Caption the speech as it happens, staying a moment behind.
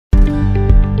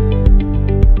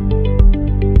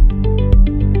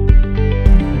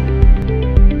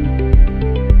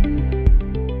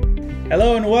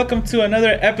welcome to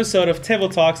another episode of Table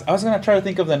Talks. I was gonna try to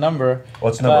think of the number.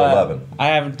 What's number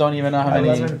 11? Don't even know how many.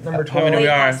 11, number 12. How many we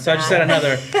are. So I just said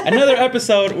another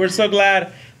episode. We're so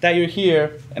glad that you're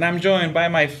here, and I'm joined by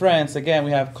my friends. Again,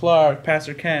 we have Clark,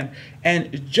 Pastor Ken,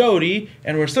 and Jody,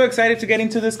 and we're so excited to get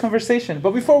into this conversation. But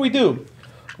before we do,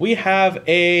 we have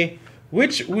a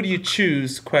which would you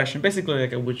choose question, basically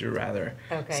like a would you rather.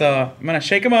 Okay. So I'm gonna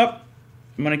shake them up.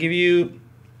 I'm gonna give you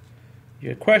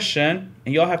your question,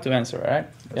 and you all have to answer, all right?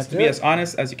 You have to be as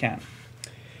honest as you can.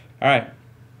 All right.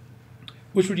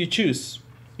 Which would you choose?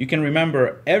 You can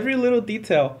remember every little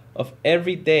detail of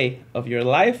every day of your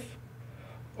life,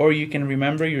 or you can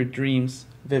remember your dreams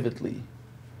vividly.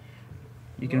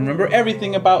 You can remember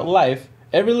everything about life,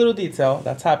 every little detail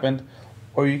that's happened,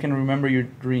 or you can remember your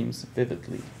dreams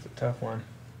vividly. It's a tough one.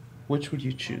 Which would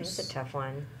you choose? It's a tough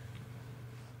one.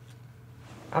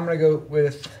 I'm going to go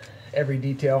with every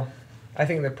detail. I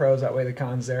think the pros outweigh the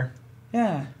cons there.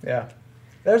 Yeah. Yeah.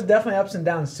 There's definitely ups and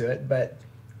downs to it, but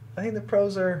I think the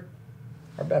pros are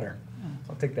better.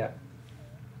 I'll take that.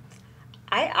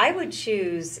 I would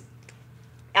choose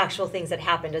actual things that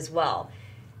happened as well,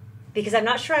 because I'm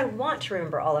not sure I want to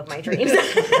remember all of my dreams. There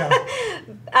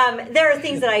are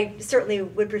things that I certainly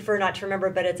would prefer not to remember,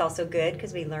 but it's also good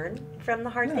because we learn from the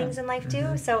hard things in life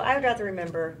too. So I would rather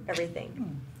remember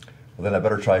everything. Well, then I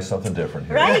better try something different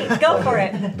here. Right, go for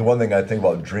it. The one thing I think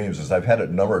about dreams is I've had it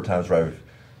a number of times where I've,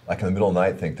 like in the middle of the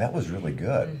night, think that was really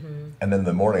good. Mm-hmm. And then in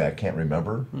the morning I can't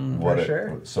remember what it,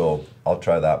 sure. So I'll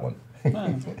try that one. I'm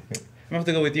going to have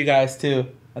to go with you guys too.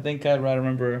 I think I'd rather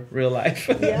remember real life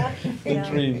than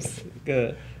dreams.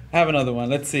 Good. I have another one.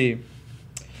 Let's see.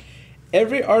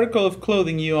 Every article of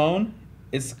clothing you own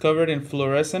is covered in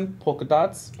fluorescent polka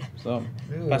dots. So,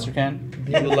 Pastor Ken,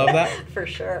 you will love that. For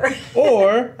sure.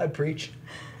 Or, I'd preach.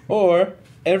 or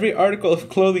every article of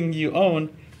clothing you own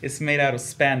is made out of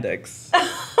spandex.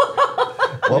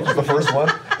 What was the first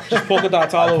one? Just polka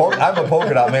dots all over. I'm a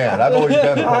polka dot man. I've always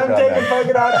been a polka I'm dot taking man.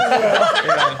 polka dots as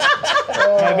well.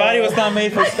 My body was not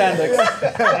made for spandex.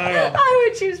 I don't know. I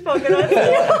would choose polka dots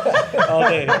too. All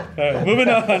day. All right, moving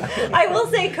on. I will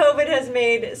say COVID has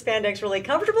made spandex really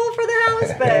comfortable for the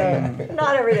house, but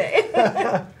not every day.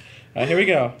 All right, here we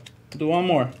go. Do one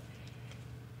more.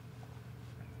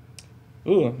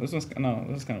 Ooh, this is kind of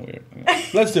weird. Okay.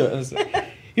 Let's do it.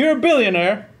 You're a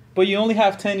billionaire, but you only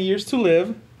have 10 years to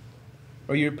live,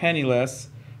 or you're penniless,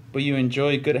 but you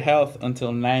enjoy good health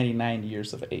until 99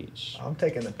 years of age. I'm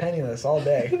taking the penniless all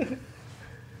day.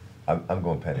 I'm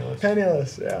going penniless.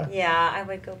 Penniless, yeah. Yeah, I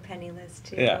would go penniless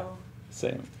too. Yeah.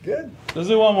 Same. Good. Let's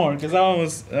do one more, because that one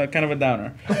was kind of a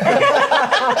downer.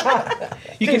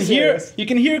 You can hear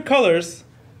colors.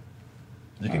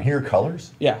 You can hear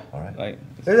colors? Yeah. All right. Like,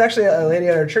 There's actually a lady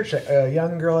at our church, a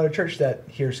young girl at our church that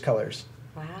hears colors.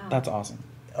 Wow. that's awesome.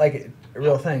 Like a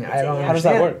real thing. I don't How does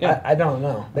that understand. work? Yeah. I don't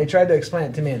know. They tried to explain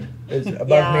it to me, and it was above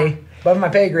Yeah. me, above my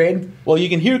pay grade. Well, you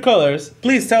can hear colors.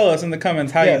 Please tell us in the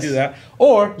comments how Yes. you do that.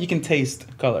 Or you can taste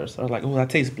colors. Or like, oh, that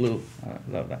tastes blue. I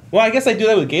love that. Well, I guess I do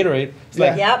that with Gatorade. It's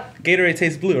like, Yep. Gatorade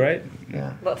tastes blue, right?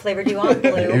 Yeah. What flavor do you want?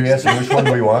 You Blue. asking which one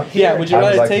do we want? Yeah, would you I would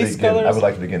rather like to taste begin- colors? I would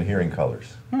like to begin hearing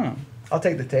colors. Huh. I'll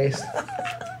take the taste.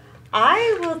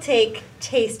 I will take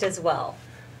taste as well,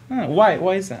 Huh. Why?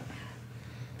 Why is that?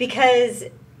 because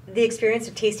the experience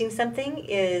of tasting something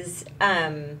is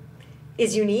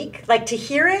unique. Like to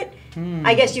hear it,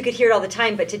 I guess you could hear it all the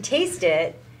time, but to taste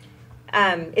it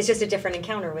is just a different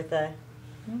encounter with the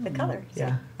color. So.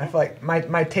 Yeah. I feel like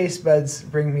my taste buds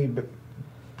bring me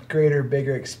greater,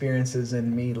 bigger experiences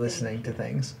than me listening to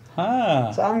things.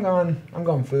 Huh. So I'm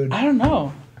going food. I don't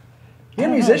know. You're a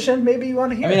I don't know. musician, maybe you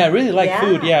want to hear. I mean, I really like Yeah.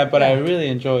 food, but I really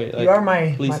enjoy like, you are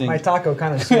my pleasing. my taco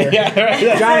connoisseur. Yeah,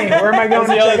 right. Johnny, where am I going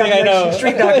That's to the check only out thing the I know.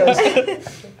 street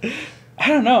tacos? I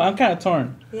don't know. I'm kind of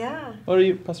torn. Yeah. What are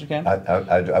you, Pastor Ken?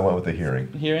 I went with the hearing.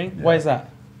 Hearing? Yeah. Why is that?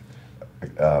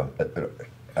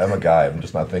 I'm a guy. I'm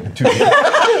just not thinking too deep.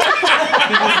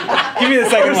 Give me the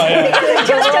second one. Yeah. It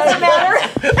just doesn't matter.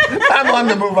 I'm on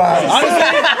the move on.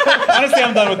 Honestly,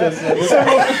 I'm done with this.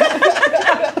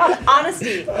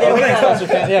 Honesty. There we Thanks, go. Pastor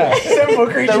Ken. Yeah. Simple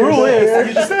creatures. The rule over is here.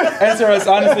 you just answer as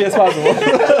honestly as possible.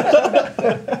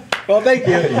 Well, thank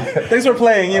you. Thanks for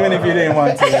playing, even if you didn't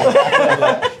want to.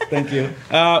 Thank you.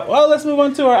 Well, let's move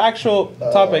on to our actual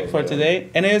topic for today,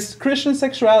 and it's Christian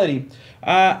sexuality.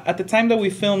 At the time that we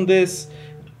filmed this,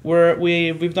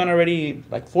 we've done already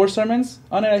like 4 sermons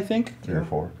on it, I think. 3 or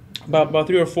 4. About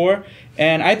 3 or 4,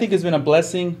 and I think it's been a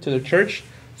blessing to the church.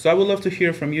 So I would love to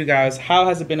hear from you guys. How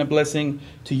has it been a blessing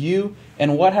to you,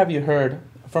 and what have you heard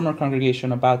from our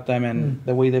congregation about them and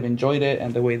the way they've enjoyed it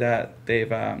and the way that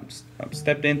they've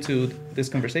stepped into this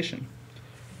conversation?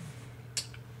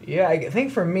 Yeah, I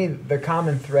think for me, the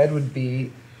common thread would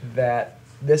be that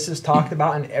this is talked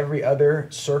about in every other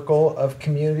circle of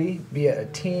community, be it a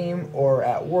team or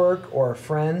at work or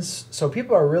friends. So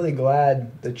people are really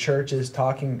glad the church is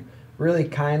talking really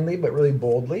kindly but really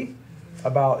boldly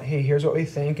about, hey, here's what we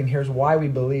think and here's why we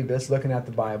believe this, looking at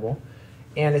the Bible.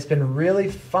 And it's been really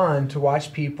fun to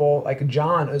watch people, like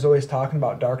John is always talking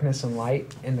about darkness and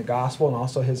light in the gospel and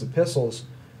also his epistles,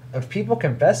 of people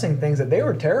confessing things that they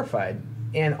were terrified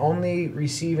and only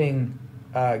receiving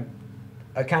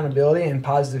accountability and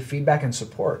positive feedback and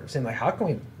support. Saying, like, how can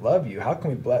we love you? How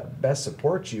can we best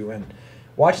support you? And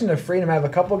watching the freedom, I have a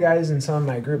couple guys in some of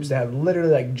my groups that have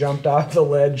literally, like, jumped off the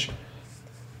ledge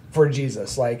for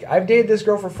Jesus. Like, I've dated this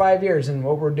girl for 5 years, and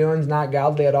what we're doing is not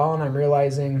godly at all, and I'm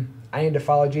realizing I need to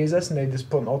follow Jesus, and they just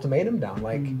put an ultimatum down.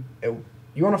 Like,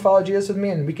 you want to follow Jesus with me,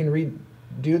 and we can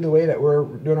redo the way that we're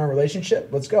doing our relationship?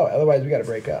 Let's go. Otherwise, we got to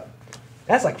break up.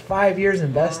 That's like 5 years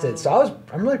invested. Wow. So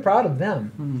I'm really proud of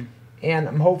them. And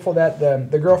I'm hopeful that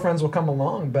the girlfriends will come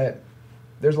along, but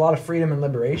there's a lot of freedom and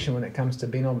liberation when it comes to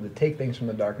being able to take things from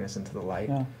the darkness into the light.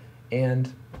 Yeah.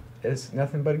 And it's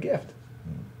nothing but a gift.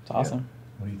 It's awesome.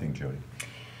 What do you think, Jody?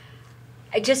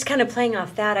 Just kind of playing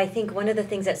off that, I think one of the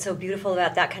things that's so beautiful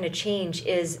about that kind of change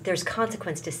is there's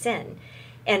consequence to sin.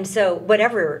 And so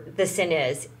whatever the sin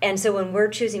is, and so when we're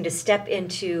choosing to step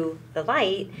into the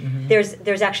light,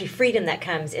 there's actually freedom that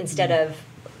comes instead of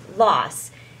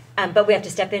loss. But we have to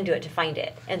step into it to find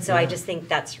it. And so I just think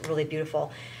that's really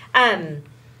beautiful. I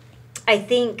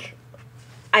think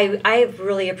I've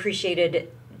really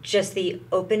appreciated just the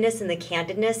openness and the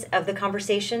candidness of the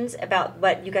conversations about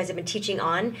what you guys have been teaching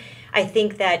on. I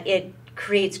think that it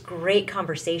creates great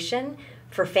conversation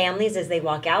for families as they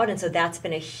walk out. And so that's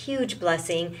been a huge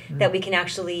blessing that we can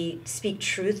actually speak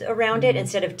truth around it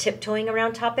instead of tiptoeing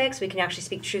around topics. We can actually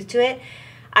speak truth to it.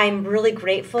 I'm really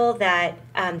grateful that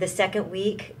the second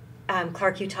week,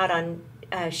 Clark, you taught on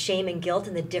shame and guilt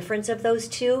and the difference of those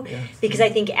two. Yeah. Because I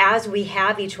think as we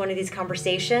have each one of these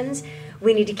conversations,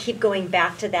 we need to keep going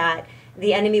back to that.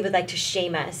 The enemy would like to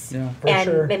shame us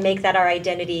and make that our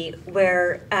identity,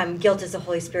 where guilt is the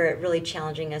Holy Spirit really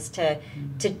challenging us to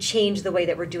change the way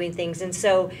that we're doing things. And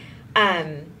so,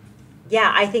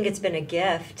 I think it's been a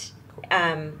gift.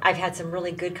 I've had some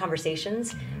really good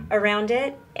conversations around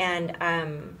it, and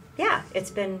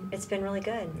it's been really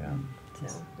good. Yeah.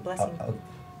 So, blessing.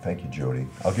 Thank you, Jody.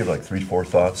 I'll give like 3-4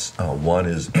 thoughts. One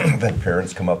is that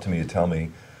parents come up to me to tell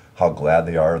me how glad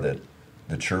they are that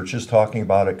the church is talking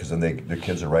about it, because then their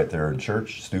kids are right there in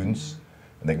church, students,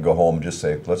 and they can go home and just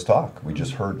say, let's talk. We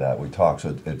just heard that. We talked.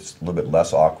 So it's a little bit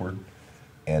less awkward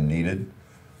and needed.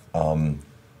 I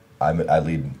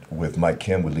lead with Mike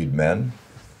Kim, we lead men.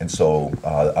 And so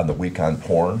on the week on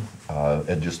porn,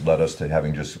 it just led us to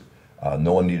having just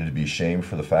no one needed to be shamed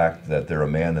for the fact that they're a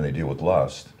man and they deal with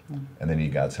lust and they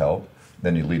need God's help.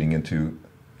 Then you're leading into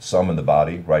some in the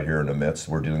body right here in the midst.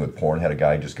 We're dealing with porn. Had a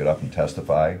guy just get up and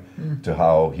testify to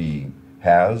how he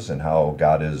has and how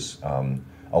God is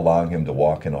allowing him to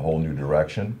walk in a whole new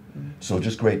direction. So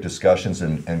just great discussions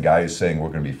and guys saying we're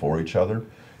going to be for each other.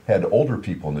 Had older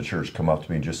people in the church come up to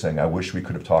me and just saying, I wish we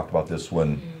could have talked about this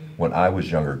when I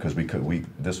was younger, because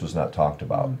this was not talked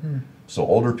about. So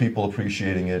older people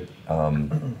appreciating it.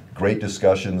 Great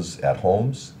discussions at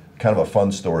homes. Kind of a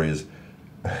fun story is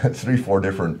 3-4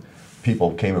 different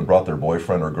people came and brought their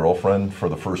boyfriend or girlfriend for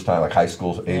the first time, like high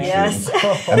school age students.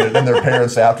 And then their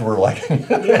parents after were like,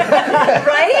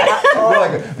 right?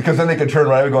 because then they could turn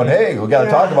around and going, hey, we got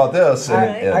to talk about this.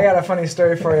 I got a funny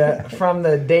story for you. From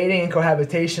the dating and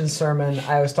cohabitation sermon,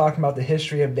 I was talking about the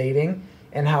history of dating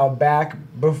and how back,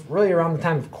 really around the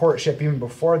time of courtship, even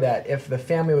before that, if the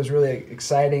family was really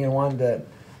exciting and wanted the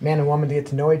man and woman to get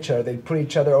to know each other, they'd put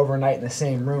each other overnight in the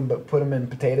same room, but put them in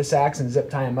potato sacks and zip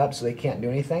tie them up so they can't do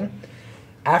anything.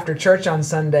 After church on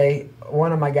Sunday,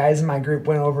 one of my guys in my group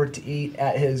went over to eat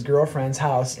at his girlfriend's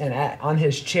house, and on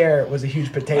his chair was a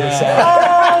huge potato sack.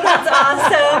 Oh, that's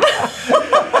awesome.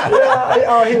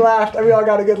 He laughed. We all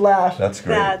got a good laugh. That's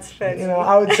great. That's funny.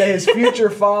 I would say his future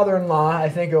father-in-law, I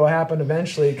think it will happen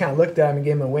eventually, kind of looked at him and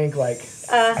gave him a wink like,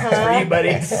 that's for you,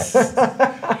 buddy.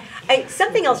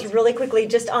 Something else really quickly,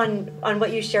 just on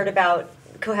what you shared about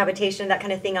cohabitation, that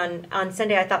kind of thing on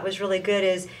Sunday, I thought was really good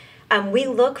is we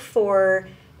look for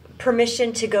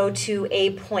permission to go to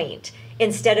a point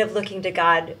instead of looking to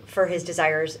God for his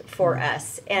desires for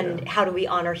us, and how do we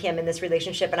honor him in this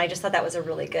relationship. And I just thought that was a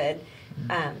really good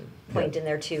point in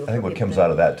there too. I think what comes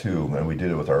out of that too, and we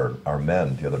did it with our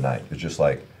men the other night, it's just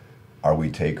like, are we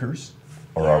takers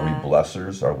or are we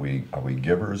blessers? Are we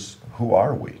givers? Who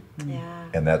are we? Yeah.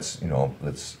 And that's,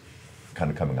 that's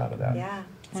kind of coming out of that. Yeah.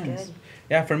 That's Nice. good.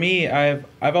 Yeah, for me, I've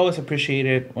always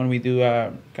appreciated when we do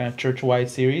a kind of church-wide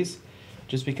series,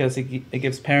 just because it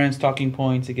gives parents talking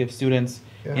points, it gives students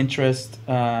Yeah. interest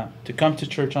to come to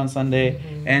church on Sunday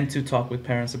and to talk with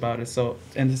parents about it. So,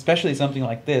 and especially something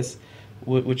like this,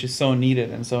 which is so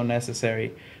needed and so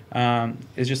necessary,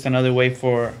 is just another way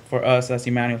for us as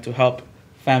Emmanuel to help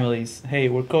families. Hey,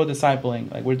 we're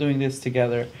co-discipling, like we're doing this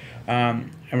together, and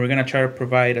we're gonna try to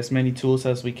provide as many tools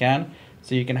as we can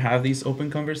so you can have these open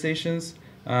conversations.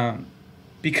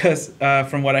 Because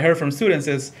from what I heard from students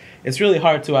is it's really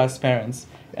hard to ask parents.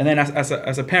 And then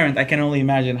as a parent, I can only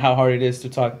imagine how hard it is to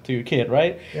talk to your kid,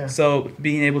 right? Yeah. So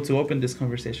being able to open this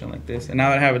conversation like this, and now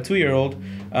that I have a 2-year-old,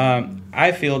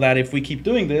 I feel that if we keep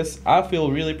doing this, I'll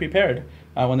feel really prepared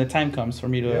when the time comes for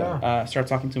me to start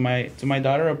talking to my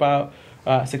daughter about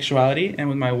sexuality, and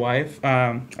with my wife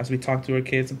as we talk to our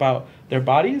kids about their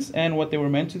bodies and what they were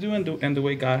meant to do and the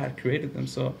way God had created them.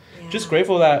 So just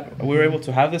grateful that we were able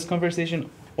to have this conversation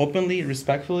openly,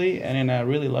 respectfully, and in a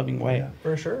really loving way. Yeah.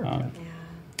 For sure.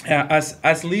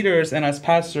 As leaders and as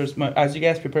pastors, as you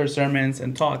guys prepare sermons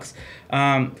and talks,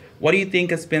 what do you think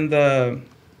has been the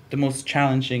most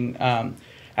challenging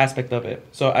aspect of it?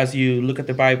 So as you look at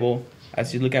the Bible,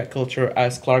 as you look at culture,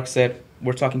 as Clark said,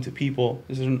 we're talking to people.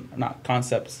 These are not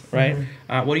concepts, right?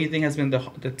 What do you think has been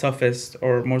the toughest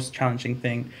or most challenging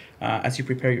thing as you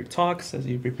prepare your talks, as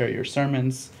you prepare your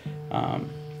sermons? I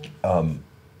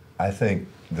think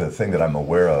the thing that I'm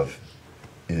aware of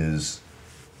is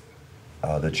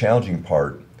the challenging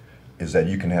part is that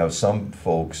you can have some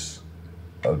folks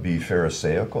be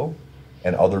pharisaical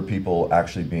and other people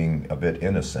actually being a bit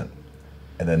innocent,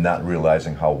 and then not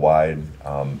realizing how wide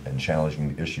and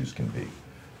challenging the issues can be.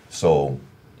 So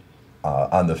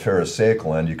on the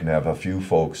pharisaical end, you can have a few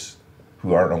folks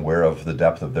who aren't aware of the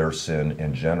depth of their sin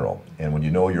in general. And when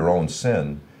you know your own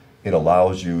sin, it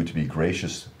allows you to be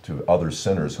gracious to other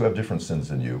sinners who have different sins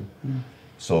than you.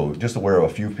 So just aware of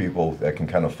a few people that can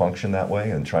kind of function that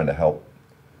way and trying to help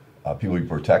people be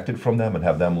protected from them and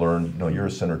have them learn, you're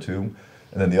a sinner too.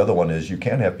 And then the other one is you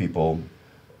can have people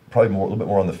probably a little bit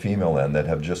more on the female end that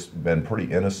have just been pretty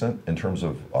innocent in terms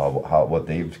of what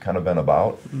they've kind of been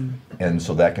about. And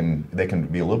so they can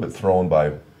be a little bit thrown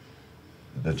by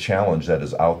the challenge that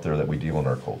is out there that we deal in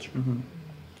our culture.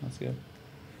 That's good.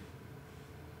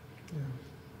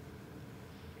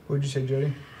 What would you say,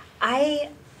 Jody?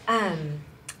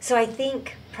 So I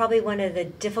think probably one of the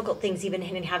difficult things even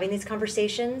in having these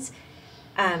conversations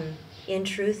in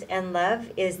truth and love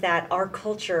is that our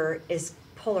culture is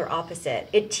polar opposite.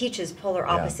 It teaches polar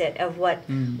opposite of what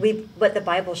the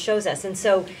Bible shows us. And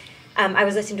so I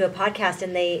was listening to a podcast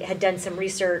and they had done some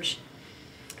research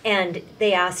and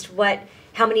they asked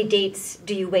how many dates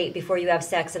do you wait before you have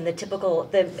sex? And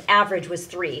the average was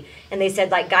 3. And they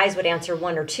said like guys would answer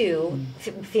 1 or 2,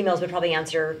 females would probably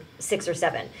answer 6 or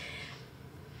 7.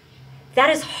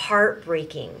 That is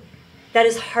heartbreaking.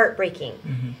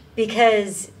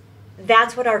 Because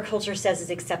that's what our culture says is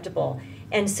acceptable.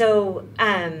 And so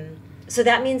so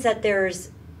that means that there's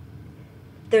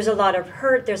a lot of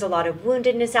hurt, there's a lot of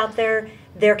woundedness out there.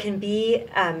 There can be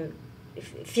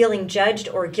feeling judged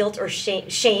or guilt or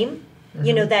shame.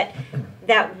 That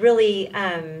really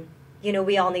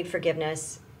we all need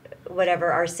forgiveness,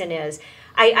 whatever our sin is.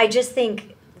 I just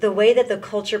think the way that the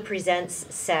culture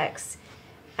presents sex,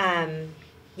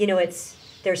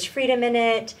 there's freedom in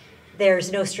it,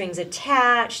 there's no strings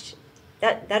attached.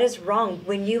 That is wrong.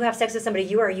 When you have sex with somebody,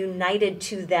 you are united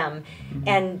to them,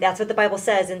 and that's what the Bible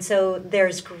says. And so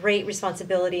there's great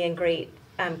responsibility and great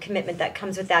commitment that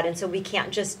comes with that. And so we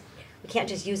can't just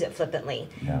use it flippantly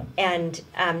and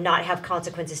not have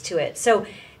consequences to it. So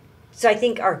I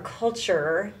think our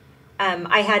culture.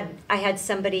 I had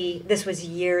somebody. This was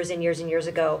years and years and years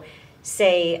ago.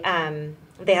 Say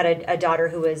they had a daughter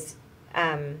who was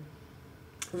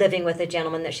living with a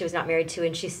gentleman that she was not married to,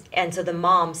 and so the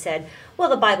mom said, well,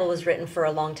 the Bible was written for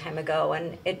a long time ago,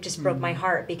 and it just broke my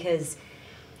heart because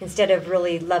instead of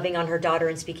really loving on her daughter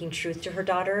and speaking truth to her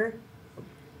daughter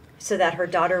so that her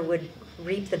daughter would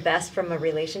reap the best from a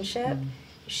relationship,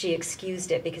 she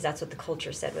excused it because that's what the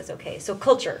culture said was okay. So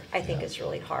culture, I think, is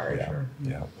really hard.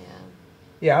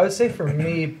 Yeah, I would say for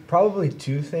me, probably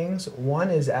 2 things. One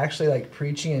is actually like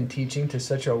preaching and teaching to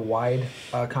such a wide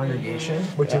congregation,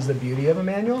 which is the beauty of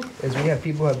Emmanuel, is we have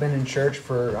people who have been in church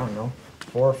for,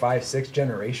 4, 5, 6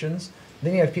 generations.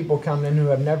 Then you have people come in who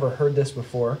have never heard this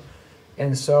before.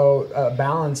 And so a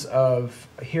balance of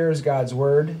here's God's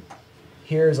word,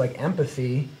 here's like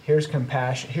empathy, here's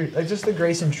compassion, like just the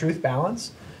grace and truth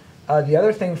balance. The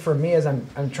other thing for me is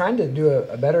I'm trying to do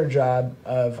a better job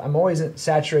of, I'm always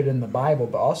saturated in the Bible,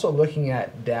 but also looking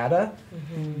at data,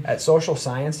 at social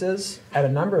sciences, at a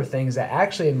number of things that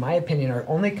actually, in my opinion, are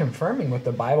only confirming what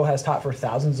the Bible has taught for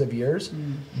thousands of years.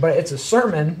 But it's a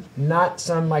sermon, not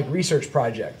some like research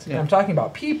project. And I'm talking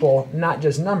about people, not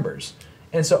just numbers.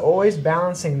 And so always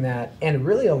balancing that, and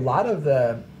really a lot of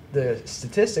the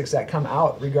statistics that come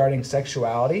out regarding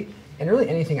sexuality and really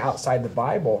anything outside the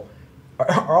Bible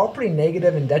are all pretty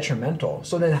negative and detrimental.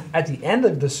 So then at the end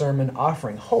of the sermon,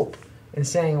 offering hope and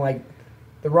saying, like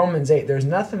the Romans 8, there's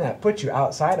nothing that puts you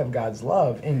outside of God's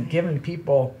love, and giving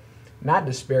people not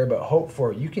despair but hope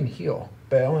for you can heal,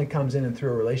 but it only comes in and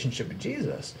through a relationship with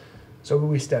Jesus. So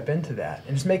we step into that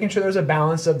and just making sure there's a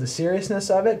balance of the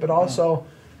seriousness of it, but also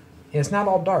it's not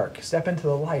all dark. Step into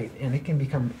the light and it can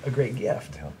become a great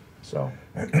gift. So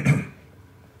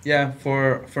yeah,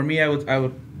 for me, I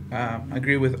would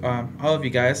agree with all of you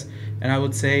guys, and I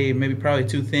would say maybe probably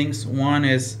two things. One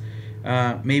is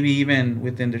maybe even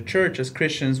within the church as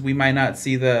Christians, we might not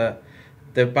see the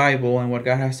Bible and what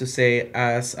God has to say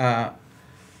as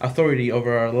authority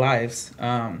over our lives.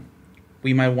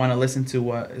 We might want to listen to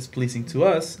what is pleasing to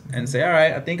us and say, all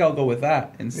right, I think I'll go with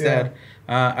that instead.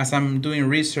 As I'm doing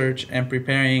research and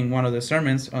preparing one of the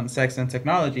sermons on sex and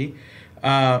technology,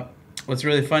 what's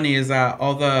really funny is that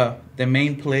all the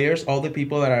main players, all the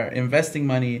people that are investing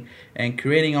money and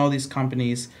creating all these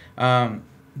companies,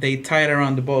 they tie it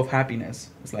around the bow of happiness.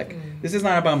 It's like, this is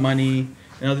not about money,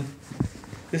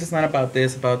 this is not about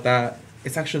this, about that.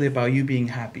 It's actually about you being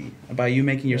happy, about you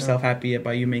making yourself happy,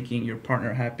 about you making your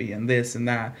partner happy, and this and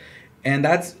that. And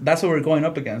that's what we're going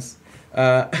up against,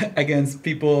 against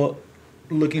people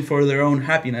looking for their own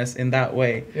happiness in that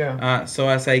way. So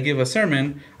as I give a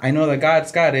sermon, I know that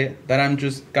God's got it, that I'm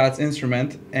just God's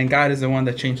instrument, and God is the one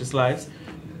that changes lives.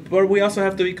 But we also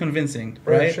have to be convincing,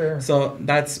 right? Sure. So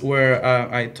that's where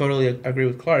I totally agree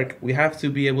with Clark. We have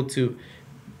to be able to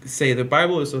say the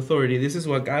Bible is authority. This is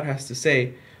what God has to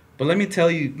say. But let me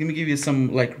give you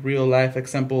some like real life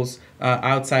examples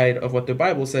outside of what the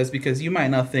Bible says, because you might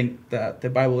not think that the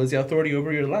Bible is the authority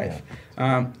over your life.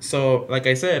 So like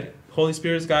I said, Holy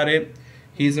Spirit's got it.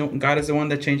 God is the one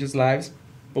that changes lives.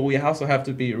 But we also have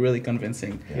to be really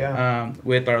convincing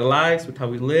with our lives, with how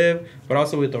we live, but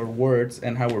also with our words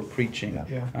and how we're preaching.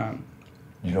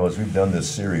 As we've done this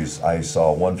series, I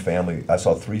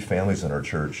saw three families in our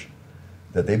church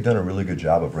that they've done a really good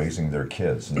job of raising their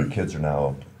kids, and their kids are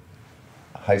now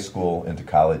high school into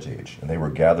college age, and they were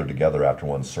gathered together after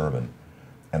one sermon.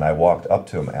 And I walked up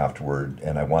to them afterward,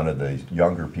 and I wanted the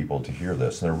younger people to hear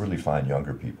this, and they're really fine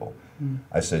younger people.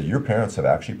 I said, your parents have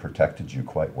actually protected you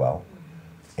quite well.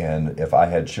 And if I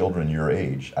had children your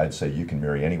age, I'd say you can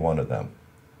marry any one of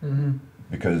them.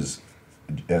 Because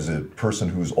as a person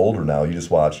who's older now, you just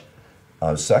watch,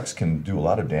 sex can do a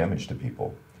lot of damage to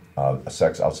people.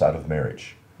 Sex outside of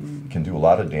marriage can do a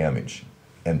lot of damage,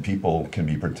 and people can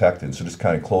be protected. So just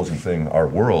kind of closing thing, our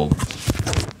world,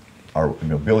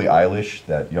 Billie Eilish,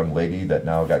 that young lady that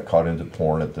now got caught into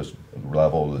porn at this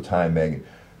level, the Time magazine,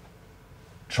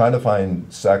 trying to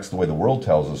find sex the way the world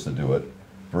tells us to do it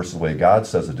versus the way God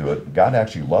says to do it. God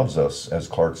actually loves us, as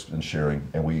Clark's been sharing,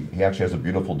 and he actually has a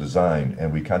beautiful design,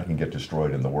 and we kind of can get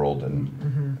destroyed in the world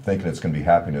and thinking it's going to be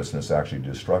happiness, and it's actually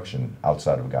destruction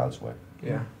outside of God's way.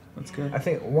 That's good. I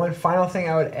think one final thing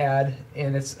I would add,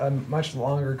 and it's a much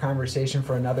longer conversation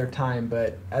for another time,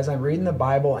 but as I'm reading the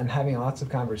Bible and having lots of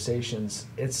conversations,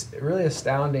 it's really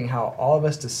astounding how all of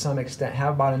us to some extent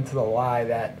have bought into the lie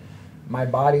that my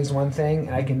body's one thing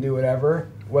and I can do whatever,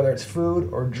 whether it's food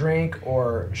or drink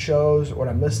or shows or what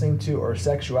I'm listening to or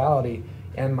sexuality,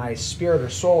 and my spirit or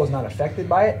soul is not affected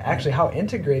by it. Actually, how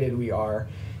integrated we are.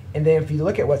 And then if you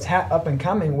look at what's up and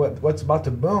coming, what's about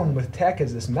to boom with tech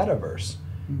is this metaverse.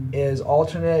 Is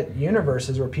alternate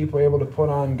universes where people are able to put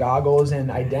on goggles and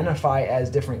identify as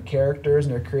different characters,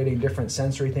 and they're creating different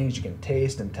sensory things you can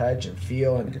taste and touch and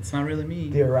feel, and it's not really me.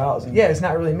 The arousal. Yeah, it's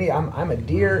not really me. I'm a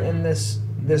deer in this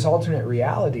alternate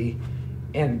reality,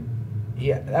 and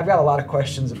I've got a lot of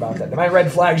questions about that. My red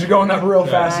flags are going up real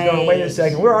fast. Right. Going, wait a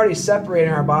second, we're already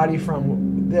separating our body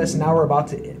from this, and now we're about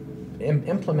to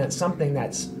implement something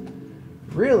that's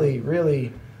really,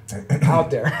 really out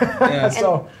there.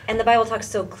 And the Bible talks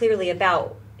so clearly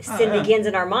about sin begins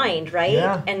in our mind,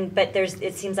 right? But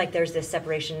it seems like there's this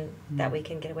separation that we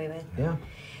can get away with.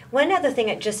 One other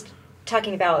thing, just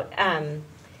talking about,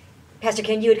 Pastor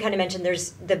Ken, you had kind of mentioned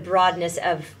there's the broadness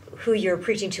of who you're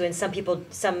preaching to, and some people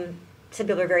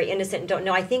are very innocent and don't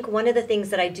know. I think one of the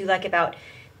things that I do like about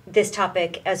this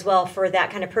topic as well for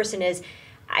that kind of person is,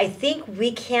 I think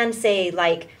we can say,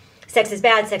 like, sex is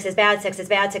bad, sex is bad, sex is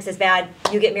bad, sex is bad,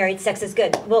 you get married, sex is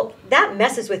good. Well, that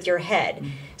messes with your head.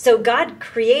 So God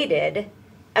created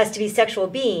us to be sexual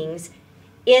beings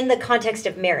in the context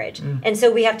of marriage. And so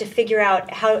we have to figure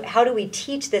out how do we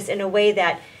teach this in a way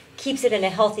that keeps it in a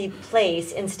healthy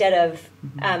place instead of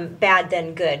bad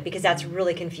then good, because that's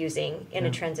really confusing in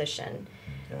a transition.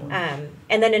 And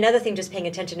then another thing, just paying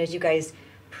attention as you guys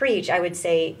preach, I would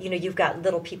say, you've got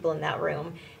little people in that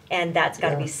room, and that's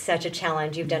got to be such a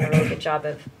challenge. You've done a really good job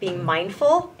of being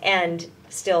mindful and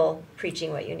still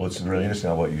preaching what you need. What's really interesting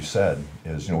about what you said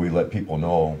is, we let people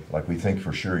know, like we think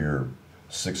for sure your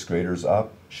 6th graders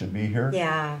up should be here.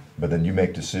 Yeah. But then you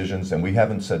make decisions, and we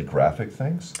haven't said graphic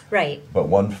things. Right. But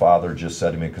one father just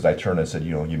said to me, because I turned and said,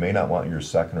 you may not want your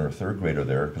 2nd or 3rd grader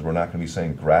there, because we're not going to be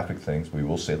saying graphic things. We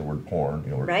will say the word porn.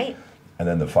 Right. And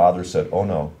then the father said, oh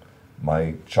no,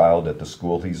 my child at the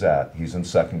school he's at, he's in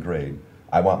 2nd grade.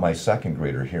 I want my 2nd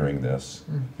grader hearing this,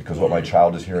 because what my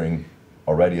child is hearing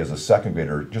already as a 2nd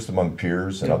grader, just among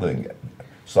peers and other things.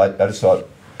 So I just thought,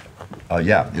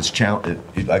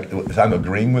 it's like I'm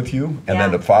agreeing with you, and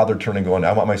then the father turning going,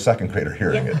 I want my 2nd grader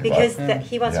hearing it. Because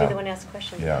he wants to be the one to ask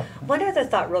questions. Yeah. One other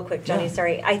thought real quick, Johnny,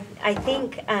 sorry. I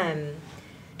think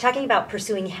talking about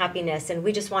pursuing happiness, and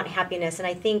we just want happiness, and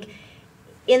I think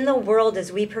in the world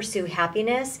as we pursue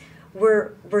happiness,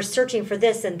 we're searching for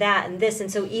this and that and this,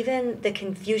 and so even the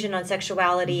confusion on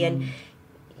sexuality and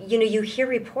you hear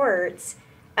reports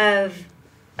of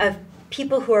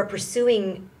people who are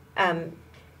pursuing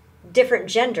different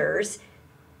genders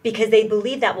because they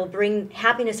believe that will bring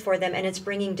happiness for them, and it's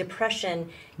bringing depression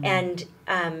and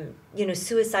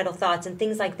suicidal thoughts and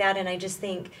things like that. And I just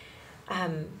think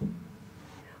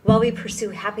while we pursue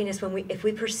happiness, if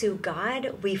we pursue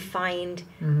God, we find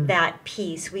that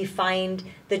peace, we find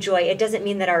the joy. It doesn't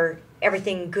mean that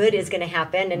everything good is going to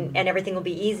happen and everything will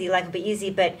be easy, life will be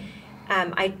easy, but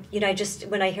I just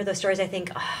when I hear those stories, I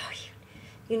think,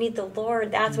 you need the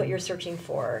Lord. That's what you're searching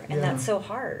for, and that's so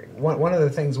hard. One of the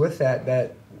things with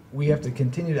that we have to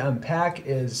continue to unpack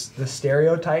is the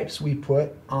stereotypes we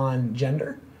put on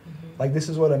gender. Like, this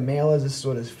is what a male is, this is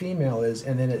what a female is,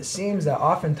 and then it seems that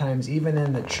oftentimes, even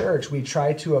in the church, we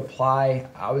try to apply,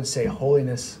 I would say,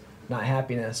 holiness, not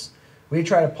happiness. We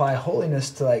try to apply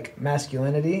holiness to, like,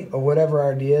 masculinity or whatever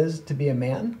our idea is to be a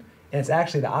man, and it's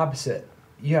actually the opposite.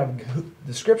 You have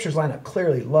the scriptures line up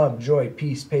clearly: love, joy,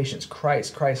 peace, patience,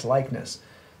 Christ likeness.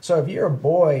 So if you're a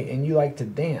boy and you like to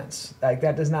dance, like,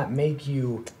 that does not make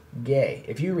you gay.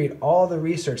 If you read all the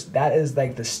research, that is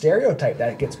like the stereotype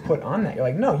that gets put on that. You're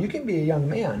like, no, you can be a young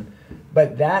man,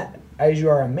 but that, as you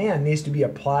are a man, needs to be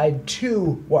applied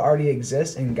to what already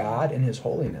exists in God and His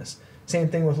holiness. Same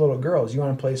thing with little girls. You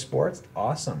want to play sports?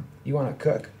 Awesome. You want to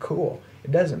cook? Cool.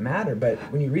 It doesn't matter, but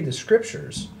when you read the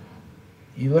scriptures,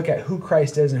 you look at who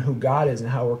Christ is and who God is and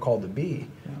how we're called to be.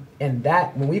 And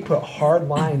that, when we put hard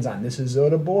lines on, this is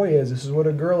what a boy is, this is what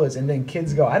a girl is, and then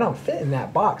kids go, I don't fit in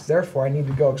that box, therefore I need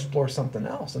to go explore something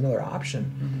else, another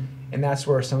option. And that's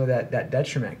where some of that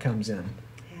detriment comes in.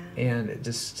 And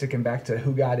just sticking back to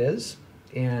who God is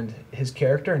and His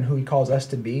character and who He calls us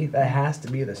to be, that has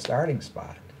to be the starting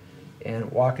spot.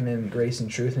 And walking in grace and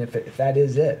truth, and if that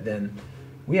is it, then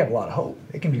we have a lot of hope.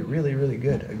 It can be really, really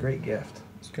good, a great gift.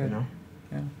 It's good.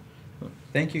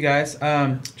 Thank you, guys.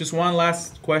 Just one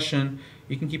last question.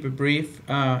 You can keep it brief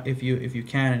if you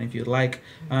can and if you'd like.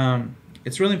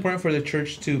 It's really important for the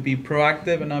church to be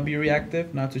proactive and not be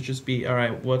reactive, not to just be, all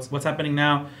right, what's happening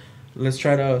now? Let's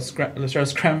try to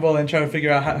scramble and try to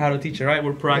figure out how to teach it. Right?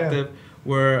 We're proactive. Yeah.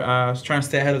 We're trying to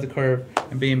stay ahead of the curve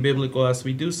and being biblical as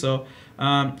we do so.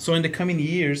 So in the coming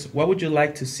years, what would you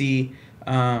like to see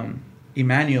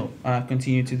Emmanuel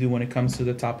continue to do when it comes to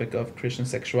the topic of Christian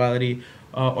sexuality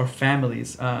or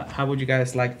families? How would you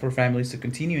guys like for families to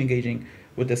continue engaging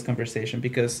with this conversation?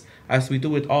 Because as we do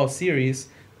with all series,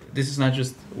 this is not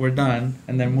just we're done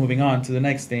and then moving on to the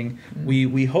next thing.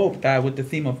 We hope that with the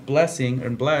theme of blessing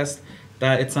and blessed,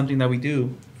 that it's something that we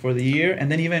do for the year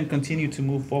and then even continue to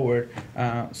move forward.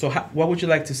 What would you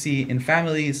like to see in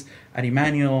families, at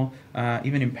Emmanuel,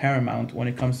 even in Paramount when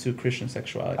it comes to Christian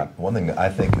sexuality? One thing that I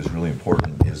think is really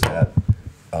important is that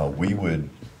we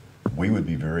would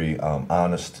be very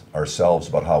honest ourselves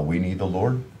about how we need the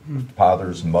Lord.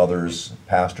 Fathers, mothers,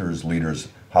 pastors, leaders,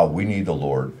 how we need the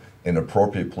Lord in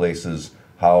appropriate places,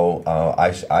 how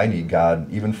I need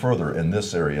God even further in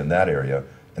this area, in that area.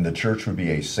 And the church would be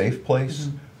a safe place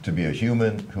to be a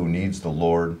human who needs the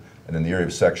Lord. And in the area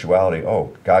of sexuality,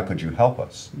 oh, God, could you help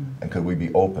us? And could we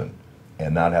be open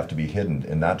and not have to be hidden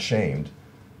and not shamed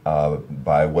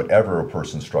by whatever a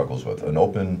person struggles with? An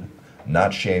open,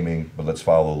 not shaming, but let's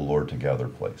follow the Lord together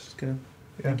place. Good.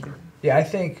 Yeah, I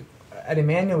think at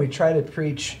Emmanuel, we try to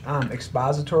preach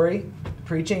expository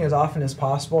preaching as often as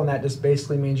possible, and that just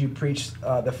basically means you preach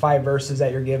the 5 verses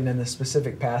that you're given in the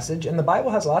specific passage. And the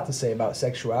Bible has a lot to say about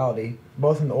sexuality,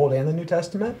 both in the Old and the New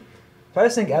Testament. So I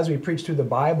just think as we preach through the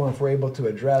Bible, if we're able to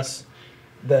address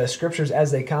the scriptures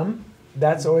as they come,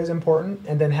 that's always important.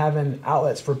 And then having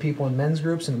outlets for people in men's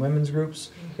groups and women's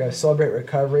groups. We have Celebrate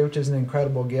Recovery, which is an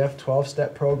incredible gift,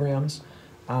 12-step programs.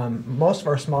 Most of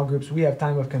our small groups, we have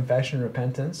time of confession and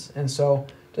repentance. And so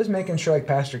just making sure, like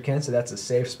Pastor Ken said, that's a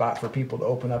safe spot for people to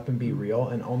open up and be real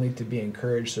and only to be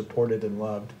encouraged, supported, and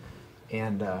loved.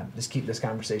 And just keep this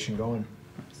conversation going.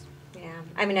 Yeah,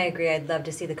 I mean, I agree. I'd love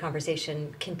to see the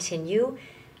conversation continue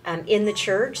in the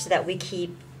church so that we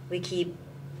keep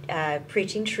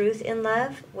preaching truth in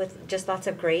love with just lots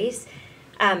of grace.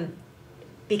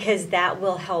 Because that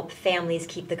will help families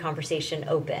keep the conversation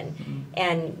open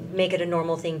and make it a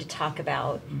normal thing to talk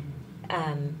about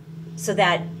so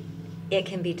that it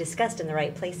can be discussed in the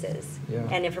right places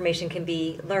and information can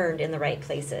be learned in the right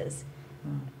places.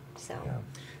 So,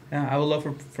 I would love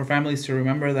for families to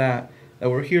remember that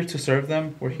we're here to serve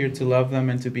them, we're here to love them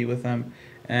and to be with them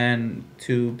and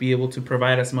to be able to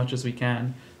provide as much as we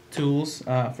can tools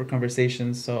for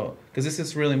conversations. So, because this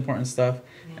is really important stuff,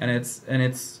 and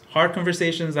it's hard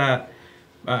conversations that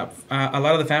a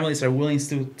lot of the families are willing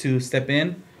to step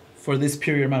in for this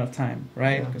period amount of time,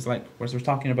 right? Because like as we're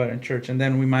talking about in church, and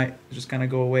then we might just kind of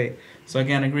go away. So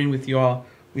again, agreeing with you all,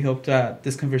 we hope that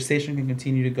this conversation can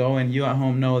continue to go, and you at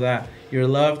home know that you're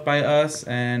loved by us,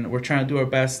 and we're trying to do our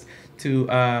best to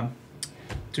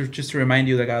remind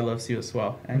you that God loves you as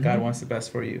well, and God wants the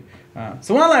best for you.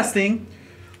 So one last thing,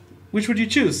 which would you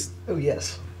choose? Oh,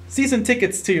 yes. Season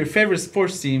tickets to your favorite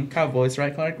sports team, Cowboys,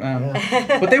 right, Clark?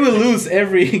 But they will lose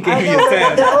every game you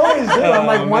attend. They always do. I'm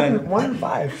like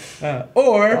 1-5.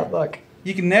 Or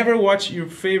you can never watch your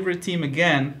favorite team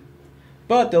again,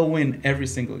 but they'll win every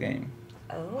single game.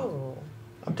 Oh.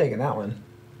 I'm taking that one.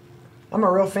 I'm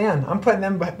a real fan. I'm putting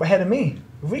them ahead of me.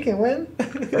 If we can win,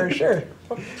 for sure.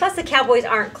 Well, plus the Cowboys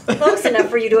aren't close enough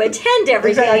for you to attend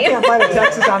every game. I can't fight at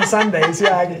Texas on Sundays.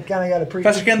 Yeah, I kind of got to preach.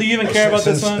 Pastor Ken, do you even care about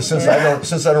this one? Since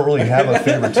I don't really have a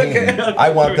favorite team, Okay.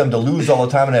 I want them to lose all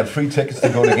the time and have free tickets to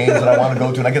go to games that I want to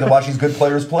go to, and I get to watch these good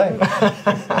players play.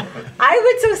 I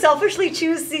would so selfishly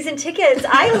choose season tickets.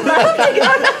 I love to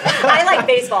go. I like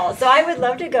baseball, so I would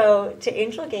love to go to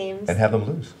Angel games. And have them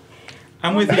lose.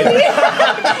 I'm with you.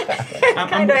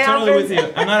 I'm totally with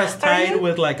you. I'm not as tied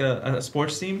with like a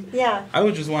sports team. Yeah. I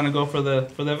would just want to go for the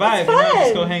vibe,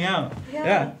 just go hang out.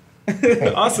 Yeah.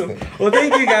 Awesome. Well,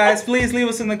 thank you guys. Please leave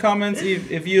us in the comments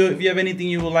if you have anything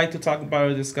you would like to talk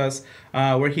about or discuss.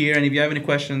 We're here, and if you have any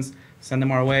questions, send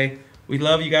them our way. We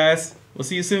love you guys. We'll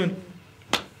see you soon.